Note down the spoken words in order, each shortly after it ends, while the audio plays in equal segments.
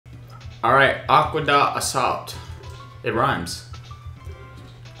Alright, Aqueduct Assault. It rhymes.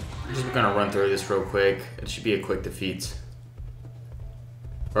 I'm just gonna run through this real quick. It should be a quick defeat.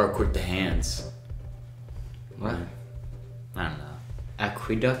 Or a quick to hands. What? I don't know.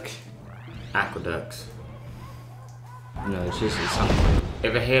 Aqueduct? Aqueducts. No, it's something.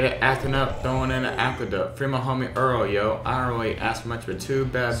 If I hate it acting up, throwing in an aqueduct. Free my homie Earl, yo. I don't really ask for much for two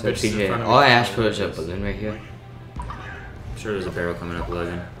bad So bitches in PJ, front of me. all I asked for was a balloon right here. I'm sure there's a barrel coming up,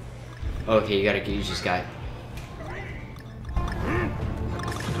 Logan. Okay, you gotta use this guy.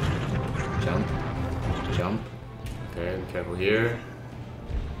 Jump. Jump. Okay, be careful here.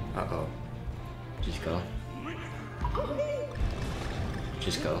 Uh-oh. Just go.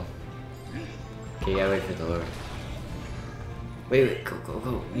 Just go. Okay, you gotta wait for the lure. Wait, go, go,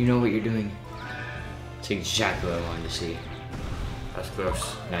 go. You know what you're doing. It's exactly what I wanted to see. That's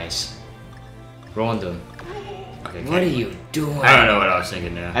close. Nice. Roll into him. Okay, What are you doing? I don't know what I was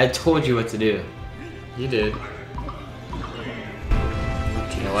thinking there. I told you what to do. You did.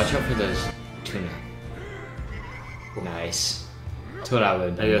 Yeah, watch out for those tuna. Nice. That's what I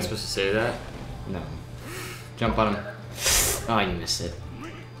would do. Are you supposed to say that? No. Jump on him. Oh, you missed it.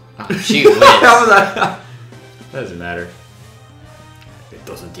 Oh, shoot, whiz. Doesn't matter. It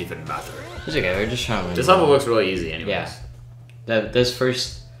doesn't even matter. It's okay, we're just trying to win. This level looks really easy anyways. Yeah. Those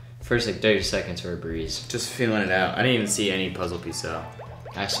first like 30 seconds were a breeze. Just feeling it out. I didn't even see any puzzle piece out.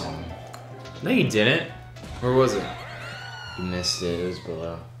 I saw him. No, you didn't. Where was it? You missed it, it was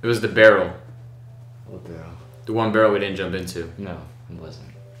below. It was the barrel. What barrel? The one barrel we didn't jump into. No, it wasn't.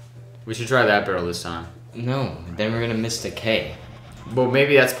 We should try that barrel this time. No, then we're gonna miss the K. Well,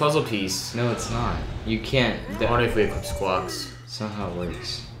 maybe that's puzzle piece. No, it's not. You can't. Only if we equip squawks. That's not how it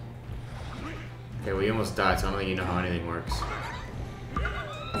works. Okay, well, you almost died, so I don't think you know how anything works.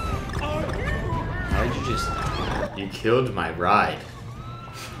 How did you just die? You killed my ride.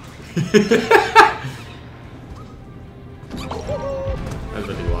 I was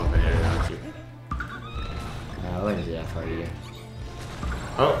about to walk in there without you. No, I wouldn't do that for you.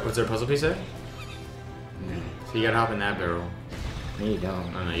 Oh, what's there a puzzle piece there? No, So you gotta hop in that barrel. you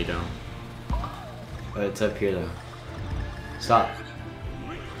don't. Oh, no, you don't. Oh, it's up here though. Stop.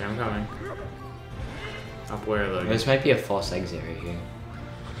 Okay, I'm coming. Up where, Logan? This might be a false exit right here.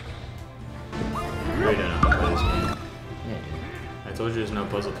 You really don't know how to play this game. Yeah, dude. I told you there's no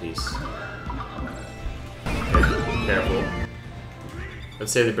puzzle piece. Okay, careful.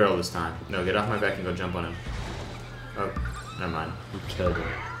 Let's save the barrel this time. No, get off my back and go jump on him. Oh, never mind. You killed it.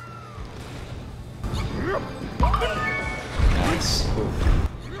 Nice. Oof.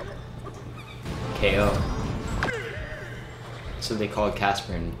 KO. That's what they called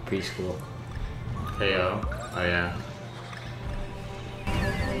Casper in preschool. KO. Oh, yeah.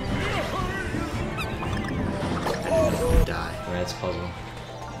 Die. Red's puzzle.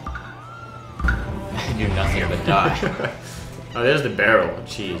 I do nothing but die. Oh, there's the barrel.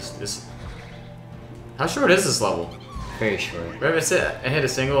 Jeez, this. How short is this level? Very short. We haven't hit a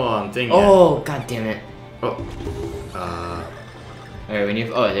single thing yet. Oh, god damn it. Oh. Alright, we need.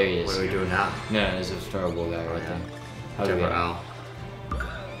 Oh, there he is. What are we doing now? No, there's a throwable guy right there. How do we Careful, get Al. him?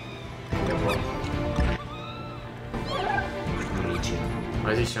 I need you.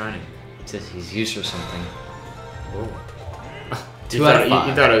 Why is he shining? It says he's used for something. Oh. 2 out of 5.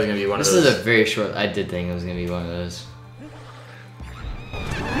 You thought it was gonna be one This of those. is a very short. I did think it was gonna be one of those.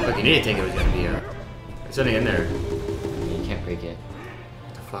 Look, you need to think it was gonna be a. There's something in there. You can't break it.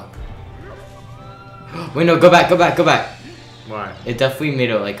 What the fuck? Wait, no, go back, go back, go back. Why? It definitely made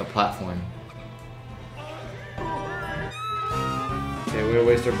it like a platform. Okay, we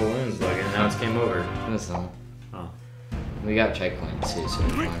waste our balloons, like, and now it's game over. No, it's not. Oh. We got checkpoints too, so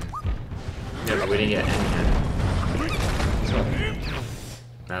we're fine. Yeah, but we didn't get any yet. It's okay.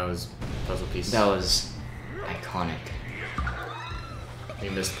 That was puzzle piece. That was iconic. We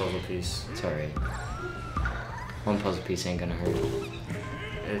missed puzzle piece. It's alright. One puzzle piece ain't gonna hurt.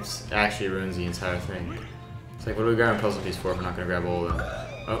 It's actually ruins the entire thing. It's like, what are we grabbing puzzle piece for if we're not gonna grab all of them?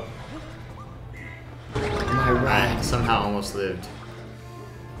 Oh. My I ride. somehow almost lived.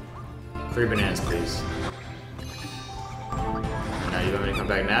 3 bananas, please. Now, you want me to come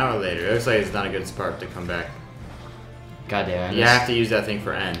back now or later? It looks like it's not a good spot to come back. God damn, You have to use that thing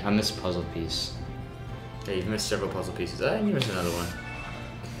for N. I missed a puzzle piece. Yeah, you've missed several puzzle pieces. And you missed another one.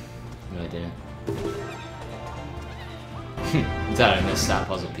 No, I didn't. I thought I missed that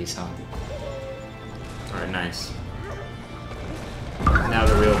puzzle piece, huh? Alright, nice. Now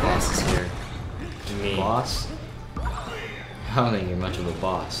the real boss is here. Me. Boss? I don't think you're much of a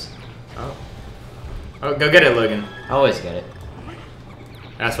boss. Oh. Oh, go get it, Logan. I always get it.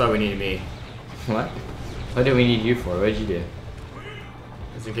 That's why we need me. What? What do we need you for? What did you do?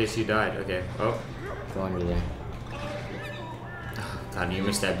 Just in case you died. Okay. Oh. Go under there. God, you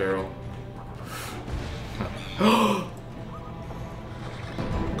missed that barrel.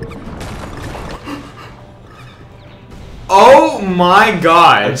 Oh my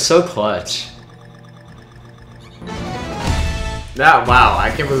god! It's so clutch. Wow,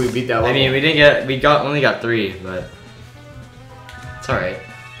 I can't believe we beat that level. I mean, only got 3, but it's alright.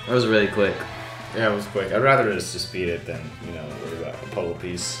 That was really quick. Yeah, it was quick. I'd rather just beat it than, you know, worry about a puzzle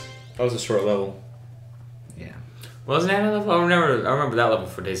piece. That was a short level. Yeah. Wasn't that a level? I remember that level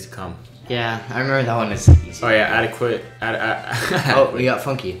for days to come. Yeah, I remember that one is easy. Oh yeah, adequate. Oh, we got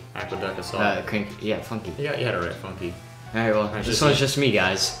Funky. Aqueduct Assault. Yeah, Funky. You had it right, Funky. Alright, well, this one's just me,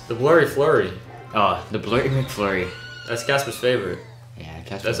 guys. The Blurry Flurry. Oh, the Blurry McFlurry. That's Casper's favorite. Yeah,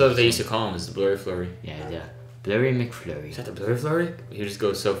 Casper. That's what they used to call him, is the Blurry Flurry. Yeah, yeah. Blurry McFlurry. Is that the Blurry Flurry? He just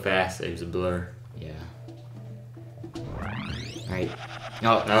goes so fast that he was a blur. Yeah. Alright.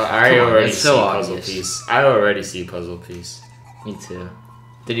 No, I already see obvious. puzzle piece. I already see puzzle piece. Me too.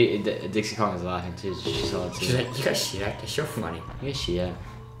 Dixie Kong was laughing too. She saw it too. She's like, you got shit. That's so funny. Yeah, she yeah.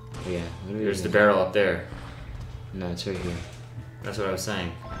 Oh, yeah. There's the barrel up there. No, it's right here. That's what I was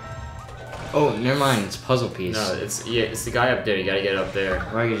saying. Oh, never mind. It's puzzle piece. No, it's the guy up there. You gotta get up there.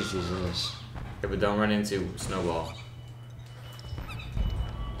 Why could you just use this? Yeah, but don't run into Snowball.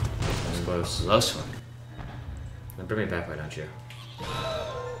 That's close. Close one. Now bring me back, why don't you?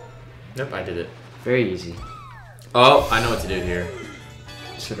 Nope, I did it. Very easy. Oh, I know what to do here.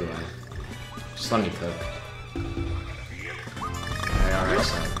 So do I. Just let me cook. Alright,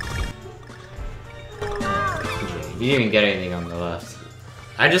 son. You didn't even get anything on the left.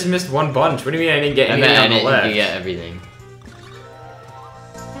 I just missed one bunch. What do you mean I didn't get anything on the left? You get everything.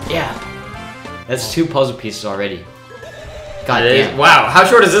 Yeah. That's 2 puzzle pieces already. God damn. Wow, how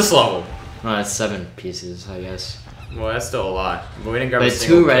short is this level? No, that's 7 pieces, I guess. Well, that's still a lot. But we didn't grab a But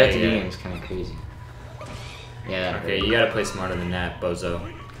single 2 right at the K beginning yet. is kind of crazy. Yeah. Okay, you gotta play smarter than that, bozo.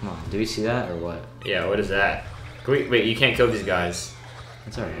 Come on, do we see that or what? Yeah, what is that? Wait, you can't kill these guys.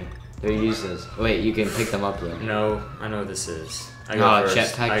 It's alright. They're useless. Wait, you can pick them up though. No, I know what this is. I go first.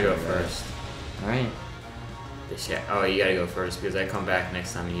 Jetpack. I go first. Alright. Oh, you gotta go first because I come back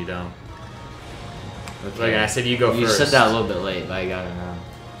next time and you don't. Okay. Like I said, you go first. You said that a little bit late, but I got it now.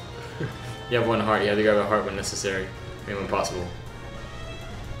 You have 1 heart. You have to grab a heart when necessary. I mean, when possible.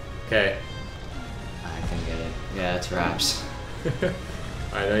 Okay. I can get it. Yeah, it's wraps.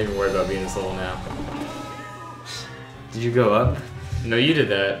 Alright, don't even worry about being this level now. Did you go up? No, you did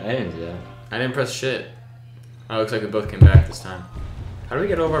that. I didn't do that. I didn't press shit. Oh, looks like we both came back this time. How do we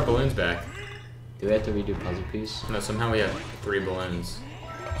get all of our balloons back? Do we have to redo puzzle piece? No, somehow we have 3 balloons.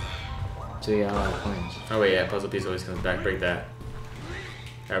 So we got a lot of coins. Oh wait, yeah, puzzle piece always comes back. Break that.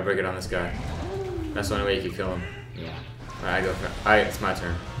 Alright, break it on this guy. That's the only way you can kill him. Yeah. Alright, I go for Alright, it's my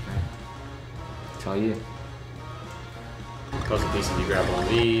turn. It's all you. Puzzle piece if you grab all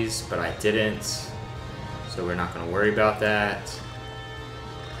these, but I didn't. So we're not gonna worry about that.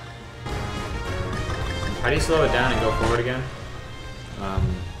 How do you slow it down and go forward again?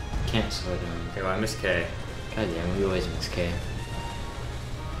 Can't slow down. Okay, well I missed K. God damn, we always miss K.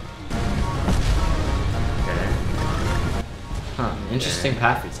 Okay. Huh, interesting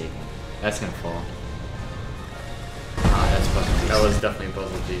path you're taking. That's gonna fall. Ah, that's puzzle piece. That was definitely a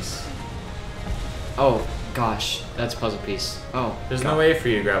puzzle piece. Oh, gosh, that's puzzle piece. Oh, There's God. no way for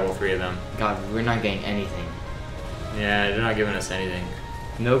you to grab all 3 of them. God, we're not getting anything. Yeah, they're not giving us anything.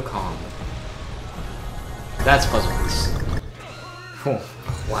 No calm. That's puzzle piece.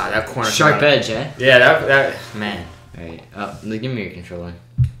 Wow, that corner. Sharp edge, eh? Yeah, that man. Alright, give me your controller.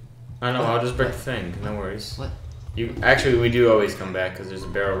 I know. I'll just break the thing. No worries. What? We do always come back because there's a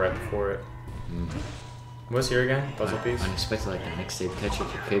barrel right before it. What's here again? Puzzle piece. Unexpected, like the next day catch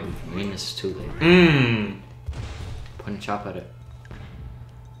up your kid with meanness is too late. Mmm. Point a chop at it.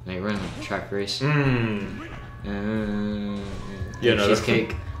 Now you run a track race. Mmm. You know,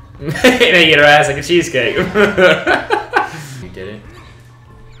 cheesecake. Now you get her ass like a cheesecake. You did it.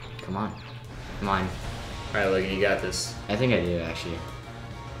 Come on. Come on. Alright, look, you got this. I think I do, actually.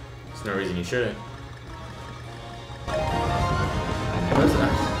 There's no reason you shouldn't. I know. What's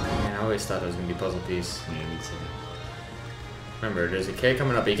that? Man, I always thought that was gonna be a puzzle piece. Yeah, me too. Remember, there's a K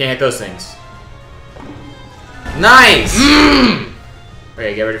coming up, but you can't hit those things. Nice!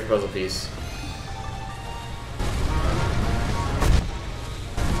 Okay, get ready for puzzle piece.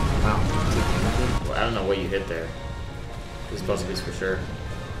 Wow. Well, I don't know what you hit there. This puzzle piece for sure.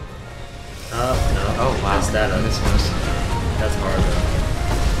 Oh, no. Oh, wow. That's that up. That's hard, though.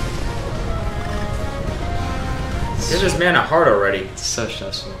 Give this man a heart already. It's so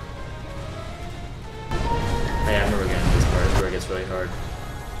stressful. Hey, I remember getting this part. This is where it gets really hard.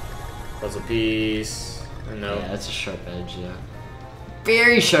 Puzzle piece. No. Yeah, that's a sharp edge, yeah.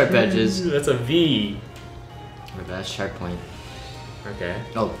 Very sharp edges. That's a V. Or that's sharp point. Okay.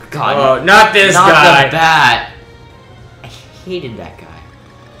 Oh god. Oh, not this not guy. the bat. I hated that guy.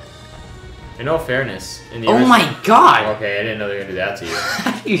 In all fairness, in the Oh my god. Okay, I didn't know they were gonna do that to you.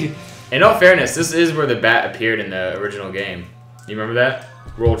 How do you... In all fairness, this is where the bat appeared in the original game. You remember that?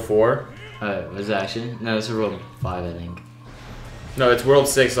 World 4? Was it actually? No, it's a World 5, I think. No, it's World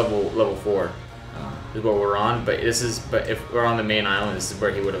 6, level 4. Oh. This is what we're on, but if we're on the main island, this is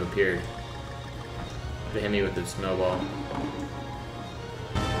where he would have appeared. To hit me with the snowball.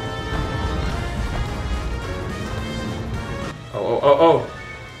 Oh.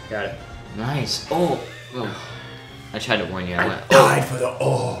 Got it. Nice. Oh. I tried to warn you. I went, died for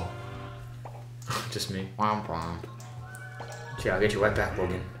the Just me. Womp womp. Yeah, I'll get you right back,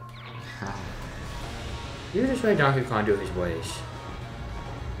 Logan. You just let Donkey Kong do his ways.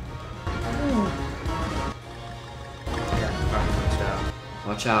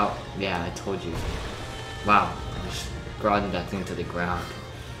 Watch out. Yeah, I told you. Wow. I just brought that thing to the ground.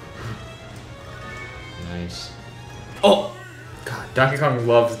 Nice. Oh! God, Donkey Kong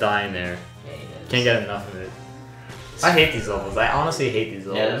loves dying there. Yeah, he does. Can't get enough of it. I hate these levels. I honestly hate these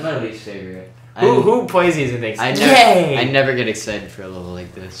levels. Yeah, that's my least favorite. Who plays these and thinks, I yay! never get excited for a level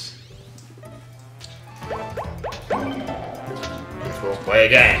like this. Let's play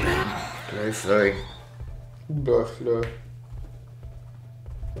again. Very flurry. The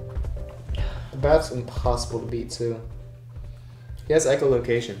bat's impossible to beat too. He has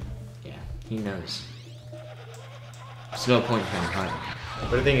echolocation. Yeah, he knows. There's no point trying to hunt.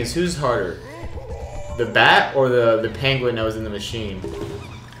 But the thing is, who's harder? The bat or the penguin that was in the machine?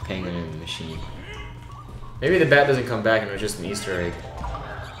 Penguin in the machine. Maybe the bat doesn't come back and it was just an Easter egg.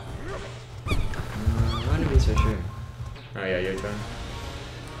 I want to be so sure. Oh yeah, your turn.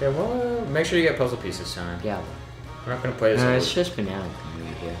 Yeah, well, make sure you get puzzle pieces this time. Yeah. We're not gonna play this. No, over. it's just banana coin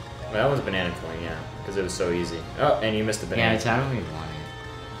right here. Well, that one's banana coin, yeah, because it was so easy. Oh, and you missed the banana. Yeah, I don't even want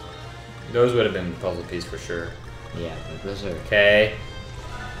it. Those would have been puzzle piece for sure. Yeah, but those are Okay.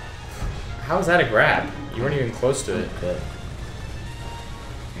 How is that a grab? You weren't even close to it. good.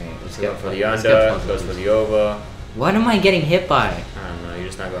 Alright, let's Go get for the let's get under, puzzle goes for pieces. the over. What am I getting hit by? I don't know, you're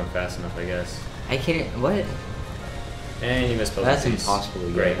just not going fast enough, I guess. I can't. What? And you missed puzzle That's piece. impossible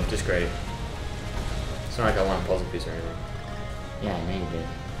to Great, get. just great. It's not like I want a puzzle piece or anything. Yeah, I know you did.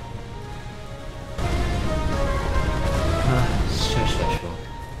 It's so stressful.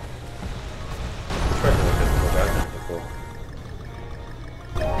 Tried to look difficult back then before.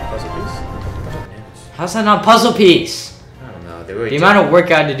 Puzzle piece? Bananas. How's that not puzzle piece? I don't know. They really The amount of work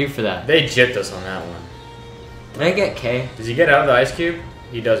I had to do for that. They gypped us on that one. Did I get K? Does he get out of the ice cube?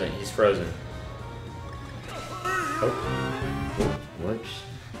 He doesn't. He's frozen. Oh. Whoops.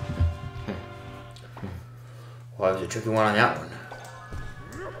 Well, that was a tricky one on that one.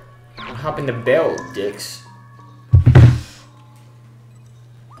 Hop in the bell, dicks.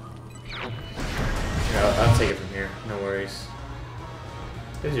 I'll take it from here. No worries.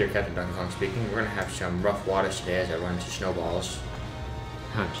 This is your Captain Donkey Kong speaking. We're gonna have some rough waters today as I run into snowballs.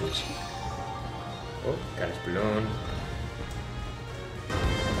 Oh, jeez. Oh, got his balloon.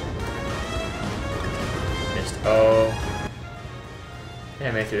 Missed. Oh. Yeah,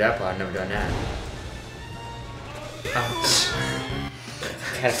 I made it through that part. I've never done that. Oh.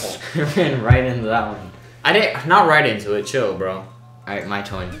 Catapult. Ran right into that one. I didn't. Not right into it. Chill, bro. Alright, my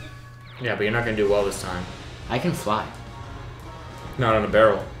turn. Yeah, but you're not gonna do well this time. I can fly. Not on a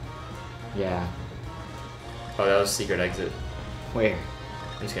barrel. Yeah. Oh, that was a secret exit. Where?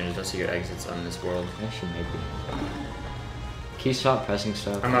 I'm just kidding. There's no secret exits on this world. Actually, maybe. Can you stop pressing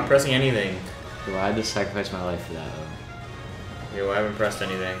stuff? I'm not pressing anything. Bro, I had to sacrifice my life for that, though. Yo, I haven't pressed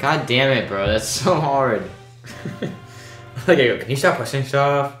anything. God damn it, bro. That's so hard. Like I go, can you stop pressing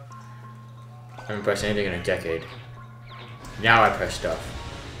stuff? I haven't pressed anything in a decade. Now I press stuff.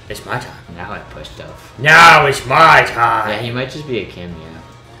 It's my time. Now I push stuff. Now it's my time! Yeah, he might just be a cameo.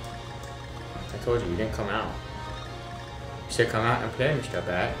 I told you, you didn't come out. You said come out and play, Mr.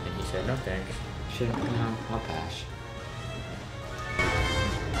 Bat, and he said no thanks. Shouldn't, no, I'll pass.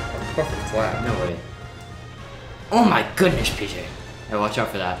 Perfect flat. No way. Oh my goodness, PJ. Hey, watch out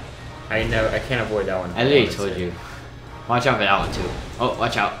for that. I can't avoid that one. I literally told you. Watch out for that one, too. Oh,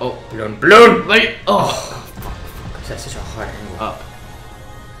 watch out. Oh. Balloon! Wait. Oh. That's such a hard angle. Up.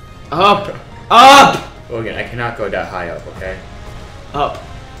 Up. Up! Logan, I cannot go that high up, okay? Up.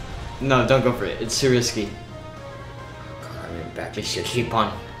 No, don't go for it. It's too risky. God, I'm in back. Just keep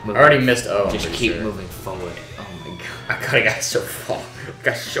on moving. I already missed O. Just keep moving forward. Oh my god. I got so far. I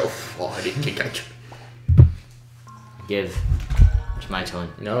got so far. I didn't think I could. Give. It's my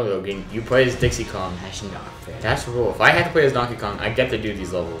turn. No, Logan, you play as Dixie Kong. That's not fair. That's the rule. If I had to play as Donkey Kong, I get to do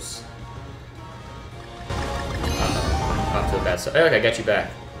these levels. Off to a bad start. Okay, I got you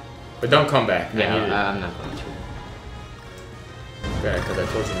back. But don't come back. Yeah, I'm not going to. Okay, because I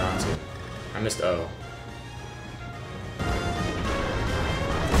told you not to. I missed O.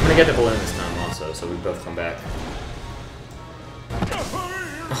 I'm gonna get the balloon this time also, so we both come back.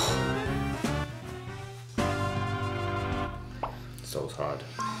 So hard.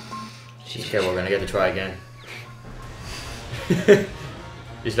 Okay, we're gonna get to try again.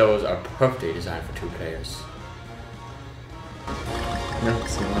 These levels are perfectly designed for 2 players. No,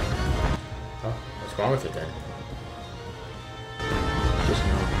 it's not. Oh, what's wrong with it then? Just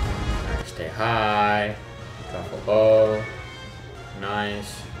no. Alright, stay high. Drop for O.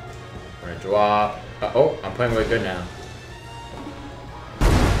 Nice. We're gonna drop. Oh, I'm playing really good now.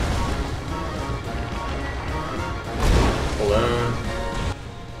 Balloon.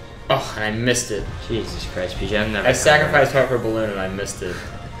 Oh, and I missed it. Jesus Christ, PJ, I'm never. I sacrificed heart for a balloon and I missed it.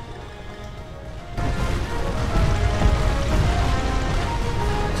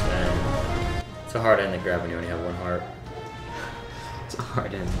 It's a hard end to grab when you only have 1 heart. It's a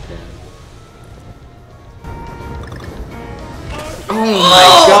hard end to grab. Oh my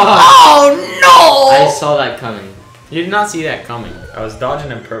god! Oh no! I saw that coming. You did not see that coming. I was dodging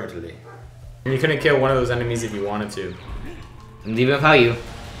them perfectly. And you couldn't kill one of those enemies if you wanted to. I'm leaving without you.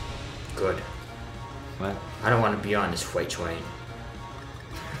 Good. What? I don't want to be on this freight train.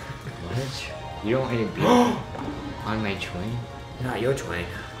 What? You don't want me to be on my train? Not your train.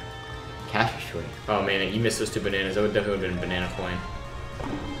 Casper's train. Oh man, you missed those 2 bananas. That would definitely have been a banana coin.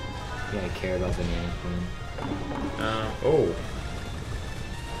 Yeah, I care about banana coin. Oh.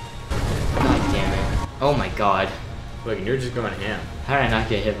 God damn it. Oh my god. Look, you're just going ham. How did I not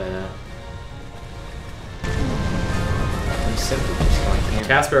get hit by that? I'm simply just going ham.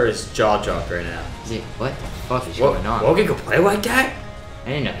 Casper is jaw-dropped right now. Is it, what the fuck is going on? Logan could play like that? I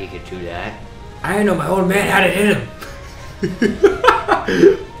didn't know he could do that. I didn't know my old man had to hit him.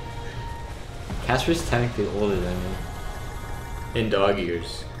 Casper's technically older than me. In dog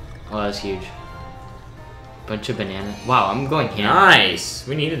ears. Oh, that's huge. Bunch of bananas. Wow, I'm going ham. Nice.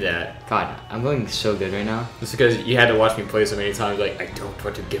 We needed that. God, I'm going so good right now. Just because you had to watch me play so many times, like, I don't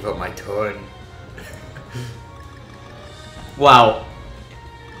want to give up my turn. Wow.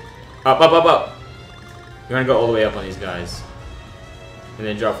 Up, up, up, up. You're gonna go all the way up on these guys. And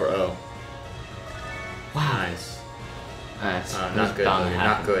then drop for O. Wow. Nice. That's Not good, Logan,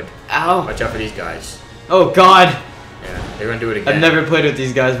 not good. Ow. Watch out for these guys. Oh god. Yeah, they're gonna do it again. I've never played with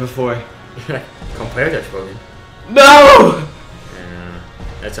these guys before. Compare that, Logan. No! Yeah,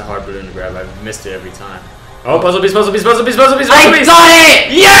 that's a hard balloon to grab. I've missed it every time. Oh, puzzle piece, puzzle piece, puzzle piece, puzzle piece, puzzle piece! I got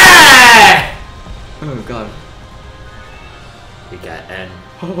it! Yeah! Oh god. We got N.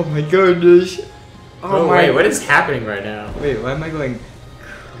 Oh my goodness. Oh, my. wait, what is happening right now? Wait, why am I going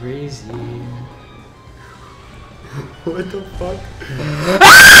crazy? What the fuck?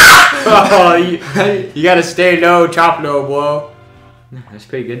 Oh, you gotta stay low, chop low, boy. That's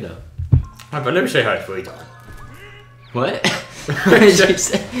pretty good though. Alright, but let me show you how it's fully done. What? What did you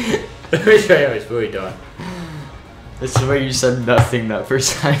say? Let me show you how it's fully done. This is where you said nothing that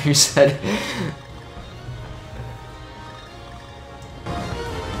first time you said.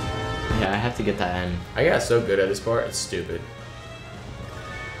 Yeah, I have to get that N. I got so good at this part, it's stupid.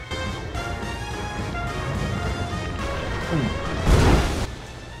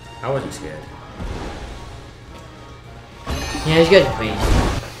 I wasn't scared. Yeah, it's good, please.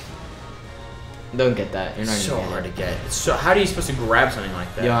 Don't get that. You're not It's gonna so get hard it. to get. It's so, how are you supposed to grab something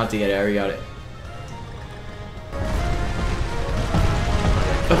like that? You don't have to get it. I already got it.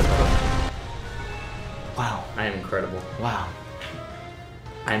 Wow. I am incredible. Wow.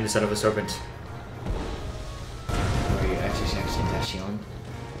 I am the son of a serpent. Are you exercising?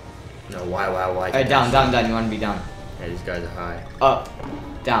 No, why? Alright, down, down, down. You want to be down. Yeah, these guys are high. Up.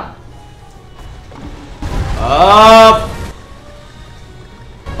 Down. Up.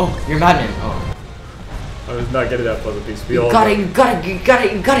 Oh, you're madman. Oh. I was not getting that puzzle piece. You got it, you got it, you got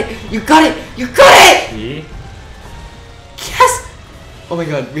it, you got it, you got it, you got it! See? Yes! Oh my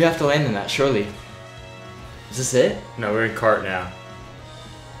god, we have to land in that, surely. Is this it? No, we're in cart now.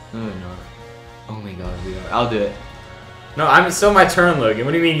 No, we're not. Oh my god, we are. I'll do it. No, it's still my turn, Logan.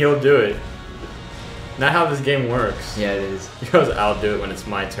 What do you mean you'll do it? Not how this game works. Yeah, it is. Because I'll do it when it's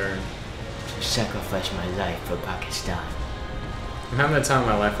my turn. Sacrifice my life for Pakistan. I'm having the time of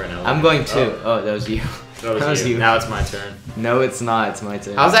my life right now. I'm going too. Oh, that was you. That was you. Now it's my turn. No, it's not. It's my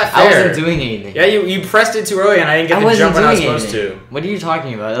turn. How's that I fair? wasn't doing anything. Yeah, you pressed it too early and I didn't get the jump when I was supposed to. What are you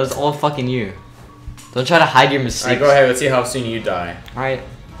talking about? That was all fucking you. Don't try to hide your Alright, mistakes. go ahead. Let's see how soon you die. Alright.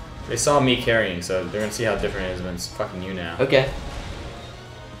 They saw me carrying, so they're gonna see how different it is when it's fucking you now. Okay.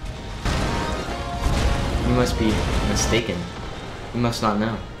 You must be mistaken. You must not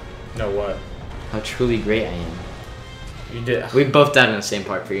know No, what? how truly great I am. You did. We both died on the same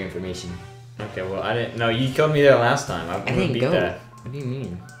part for your information. Okay, well, I didn't. No, you killed me there last time. I'm I gonna didn't beat go. that. What do you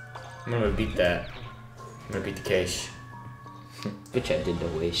mean? I'm gonna beat that. I'm gonna beat the cache. Bitch, I did the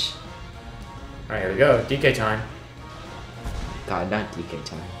wish. Alright, here we go. DK time. God, not DK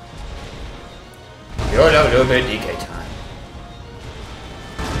time. You're a little bit DK time.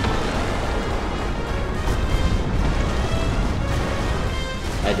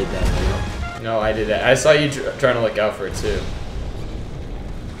 I did that. No, I did that. I saw you trying to look out for it too.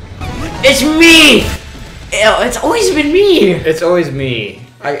 It's me! Ew, it's always been me! It's always me.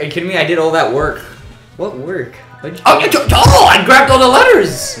 Are you kidding me? I did all that work. What work? What'd you Oh, I grabbed all the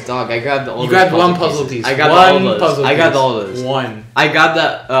letters! Dog, I grabbed all You those grabbed one puzzle pieces. piece. I got one all those. puzzle I got piece. all those. One. I grabbed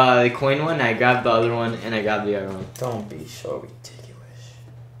the coin one, I grabbed the other one, and I grabbed the other one. Don't be so ridiculous.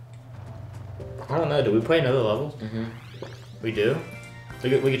 I don't know. Do we play another level? Mm-hmm. We do? We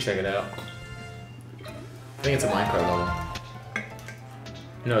could check it out. I think it's a minecart level.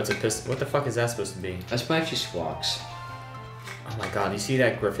 No, it's a pistol. What the fuck is that supposed to be? Let's buy a few squawks. Oh my god, you see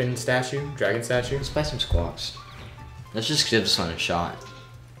that griffin statue? Dragon statue? Let's buy some squawks. Let's just give this one a shot.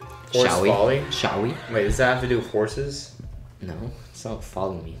 Horse Shall we? folly? Shall we? Wait, does that have to do with horses? No, that's not what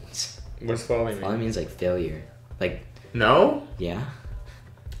follow means. What does folly Follow mean? means like failure. Like, No? yeah?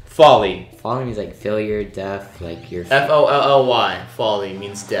 Folly. Follow means like failure, death, like you're... Folly. Folly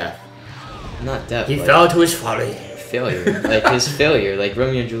means death. Not death, He like fell to his folly. failure. Like his failure, like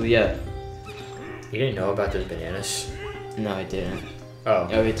Romeo and Juliet. You didn't know about those bananas? No, I didn't. Oh.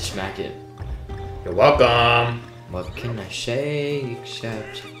 Oh, we had to smack it. You're welcome. What can I say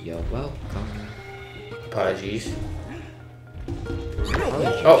except you're welcome? Apologies.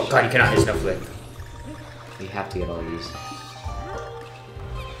 Oh god, you cannot hit snowflake. We have to get all these.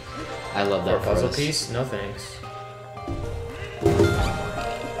 I love For that a puzzle us. piece? No thanks.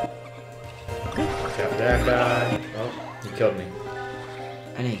 Watch out for that guy. Oh, you killed me.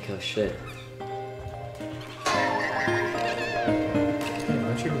 I didn't kill shit. Hey,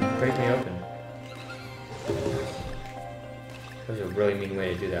 why don't you break me open? That was a really mean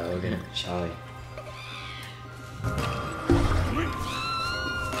way to do that, Logan. Shall we?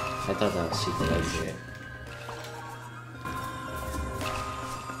 I thought that was super exit.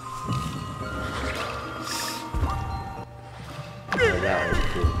 Oh, that was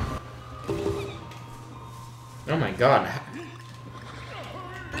cool. Oh my god.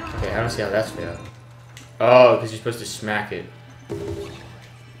 Okay, I don't see how that's fair. Oh, because you're supposed to smack it.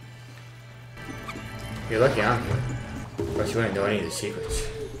 You're lucky I'm here. But you wouldn't know any of the secrets.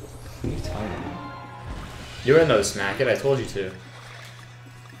 What are you talking about? You wouldn't know to smack it, I told you to.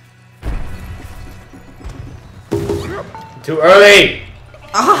 Too early!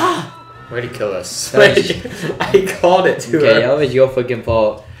 Ah! Way to kill us. That was- I called it too Okay, early. that was your fucking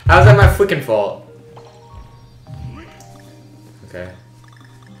fault. How's that my freaking fault? Okay.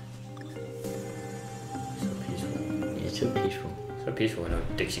 So peaceful. It's so peaceful. So peaceful in a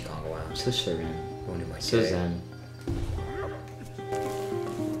Dixie Congo Lounge. So serene. Going to my So day. zen.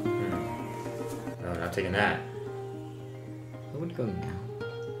 No, not taking that. I would go now.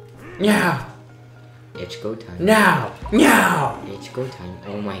 Now! It's go time. Now! Now! It's go time.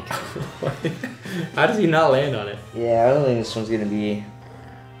 Oh my god. How does he not land on it? Yeah, I don't think this one's gonna be...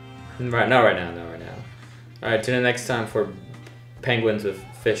 Right, not right now, not right now. Alright, tune in next time for penguins with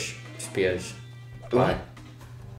fish spears. Bye.